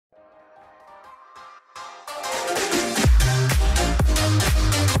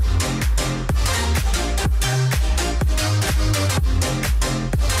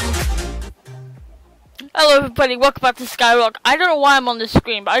Hello everybody, welcome back to Skyblock. I don't know why I'm on this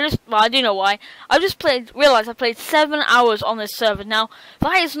screen, but I do know why. I just realized I played 7 hours on this server. Now,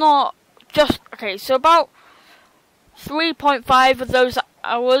 that is not just, okay, so about 3.5 of those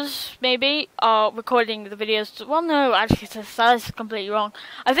hours, maybe, are recording the videos. Well, no, actually, that is completely wrong.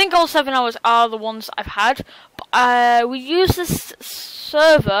 I think all 7 hours are the ones I've had. But, we used this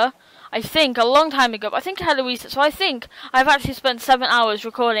server, I think, a long time ago. I think I had a reset, so I think I've actually spent 7 hours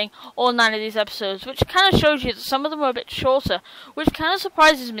recording all 9 of these episodes, which kind of shows you that some of them are a bit shorter, which kind of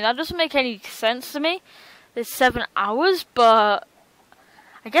surprises me. That doesn't make any sense to me. There's 7 hours, but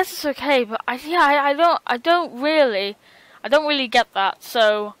I guess it's okay. But I don't really get that.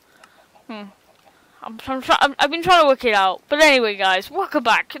 So, I've been trying to work it out. But anyway, guys, welcome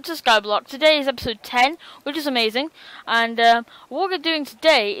back to Skyblock. Today is episode 10, which is amazing. And what we're doing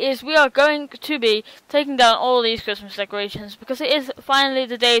today is we are going to be taking down all these Christmas decorations, because it is finally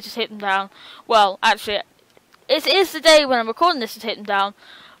the day to take them down. Well, actually, it is the day when I'm recording this to take them down,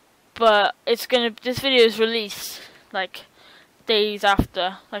 but this video is released like days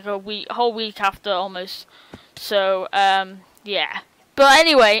after, like a whole week after almost. So, yeah. But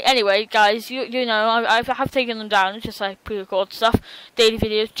anyway, guys, you know, I have taken them down. It's just like pre-record stuff, daily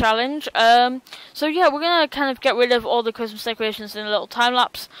video challenge. So yeah, we're gonna kind of get rid of all the Christmas decorations in a little time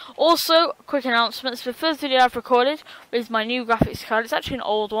lapse. Also, quick announcements: the first video I've recorded is my new graphics card. It's actually an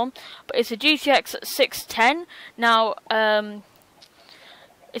old one, but it's a GTX 610. Now,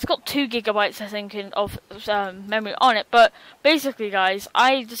 it's got 2 gigabytes, I think, of memory on it. But basically, guys,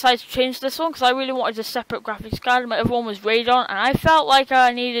 I decided to change this one because I really wanted a separate graphics card. My other one was Radeon, and I felt like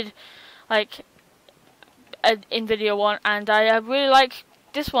I needed like an NVIDIA one, and I really like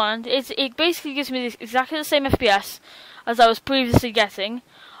this one. It basically gives me exactly the same FPS as I was previously getting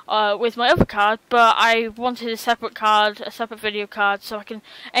with my other card, but I wanted a separate card, a separate video card, so I can,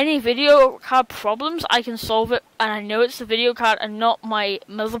 any video card problems, I can solve it, and I know it's the video card and not my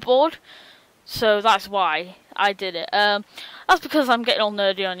motherboard, so that's why I did it. That's because I'm getting all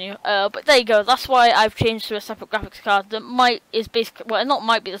nerdy on you, but there you go. That's why I've changed to a separate graphics card that is basically, well, not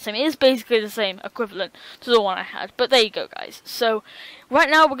might be the same, it is basically the same, equivalent to the one I had, but there you go, guys. So, right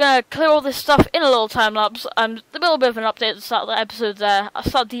now we're going to clear all this stuff in a little time lapse, a little bit of an update at the start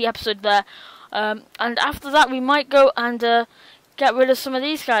of the episode there, and after that we might go and get rid of some of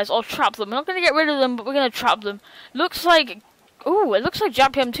these guys, or trap them. We're not going to get rid of them, but we're going to trap them. Looks like, ooh, it looks like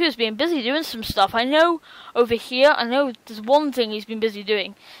JackPM2 is being busy doing some stuff. I know over here, I know there's one thing he's been busy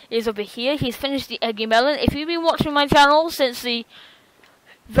doing, is over here, he's finished the Eggy Melon. If you've been watching my channel since the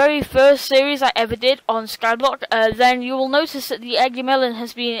very first series I ever did on Skyblock, then you will notice that the Eggy Melon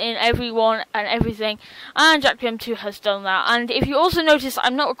has been in everyone and everything, and JackPM2 has done that. And if you also notice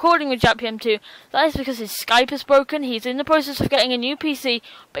I'm not recording with JackPM2, that is because his Skype is broken. He's in the process of getting a new PC,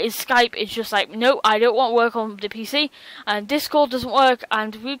 but his Skype is just like, no, I don't want to work on the PC, and Discord doesn't work,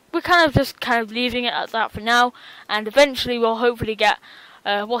 and we're kind of leaving it at that for now, and eventually we'll hopefully get,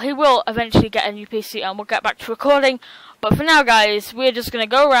 well, he will eventually get a new PC, and we'll get back to recording. But for now, guys, we're just going to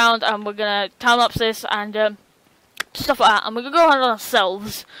go around and we're going to time-lapse this and stuff like that. And we're going to go around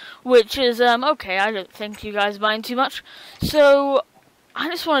ourselves, which is, okay, I don't think you guys mind too much. So, I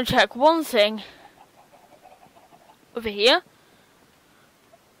just want to check one thing over here.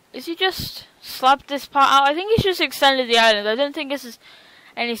 Is he just slabbed this part out? I think he's just extended the island. I don't think this is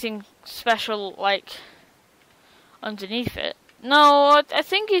anything special, like, underneath it. No, I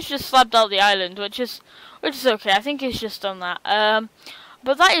think he's just slabbed out the island, which is okay. I think he's just done that.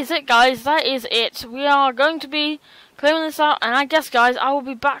 But that is it, guys. That is it. We are going to be clearing this out, and I guess, guys, I will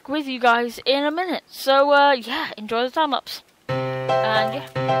be back with you guys in a minute. So, yeah, enjoy the time lapse. And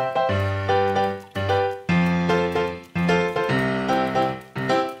yeah.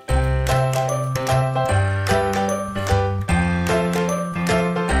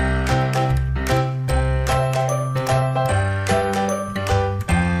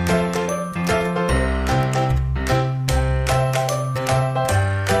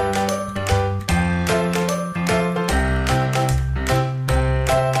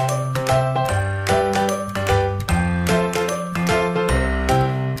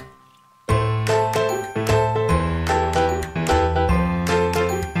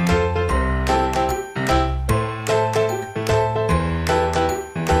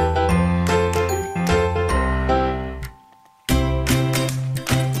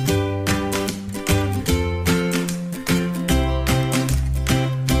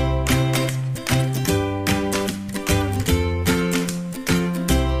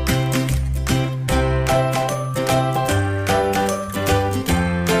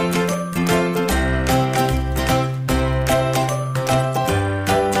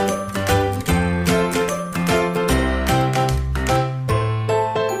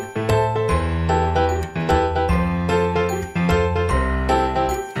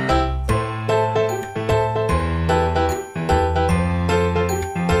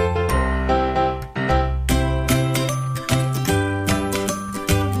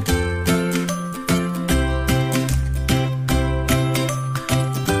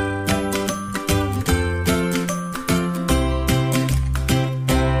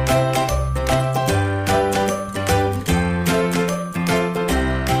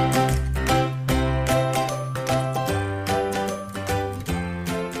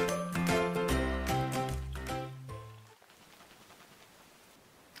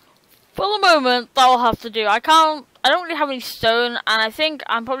 moment, that will have to do. I don't really have any stone, and I think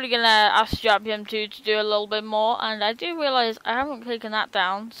I'm probably gonna ask JapM2 to do a little bit more. And I do realize I haven't taken that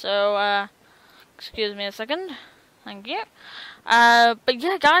down, so excuse me a second. Thank you. But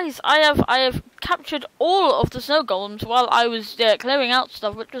yeah, guys, I have captured all of the snow golems while I was clearing out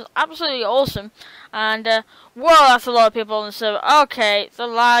stuff, which was absolutely awesome. And whoa, that's a lot of people on the server. Okay, the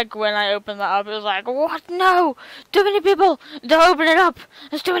lag when I opened that up, it was like, what? No, too many people. Don't open it up.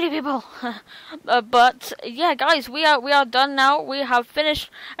 There's too many people. But yeah, guys, we are done now. We have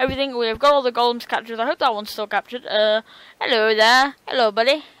finished everything. We have got all the golems captured. I hope that one's still captured. Hello there. Hello,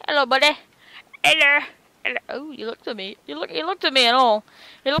 buddy. Hello, buddy. Hello. Oh, you looked at me. You looked at me and all.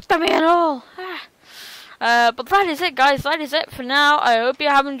 You looked at me and all. But that is it, guys. That is it for now. I hope you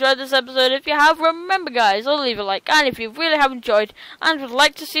have enjoyed this episode. If you have, remember, guys, I'll leave a like. And if you really have enjoyed and would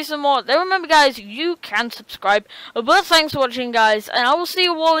like to see some more, then remember, guys, you can subscribe. But thanks for watching, guys, and I will see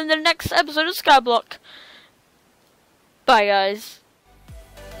you all in the next episode of Skyblock. Bye, guys.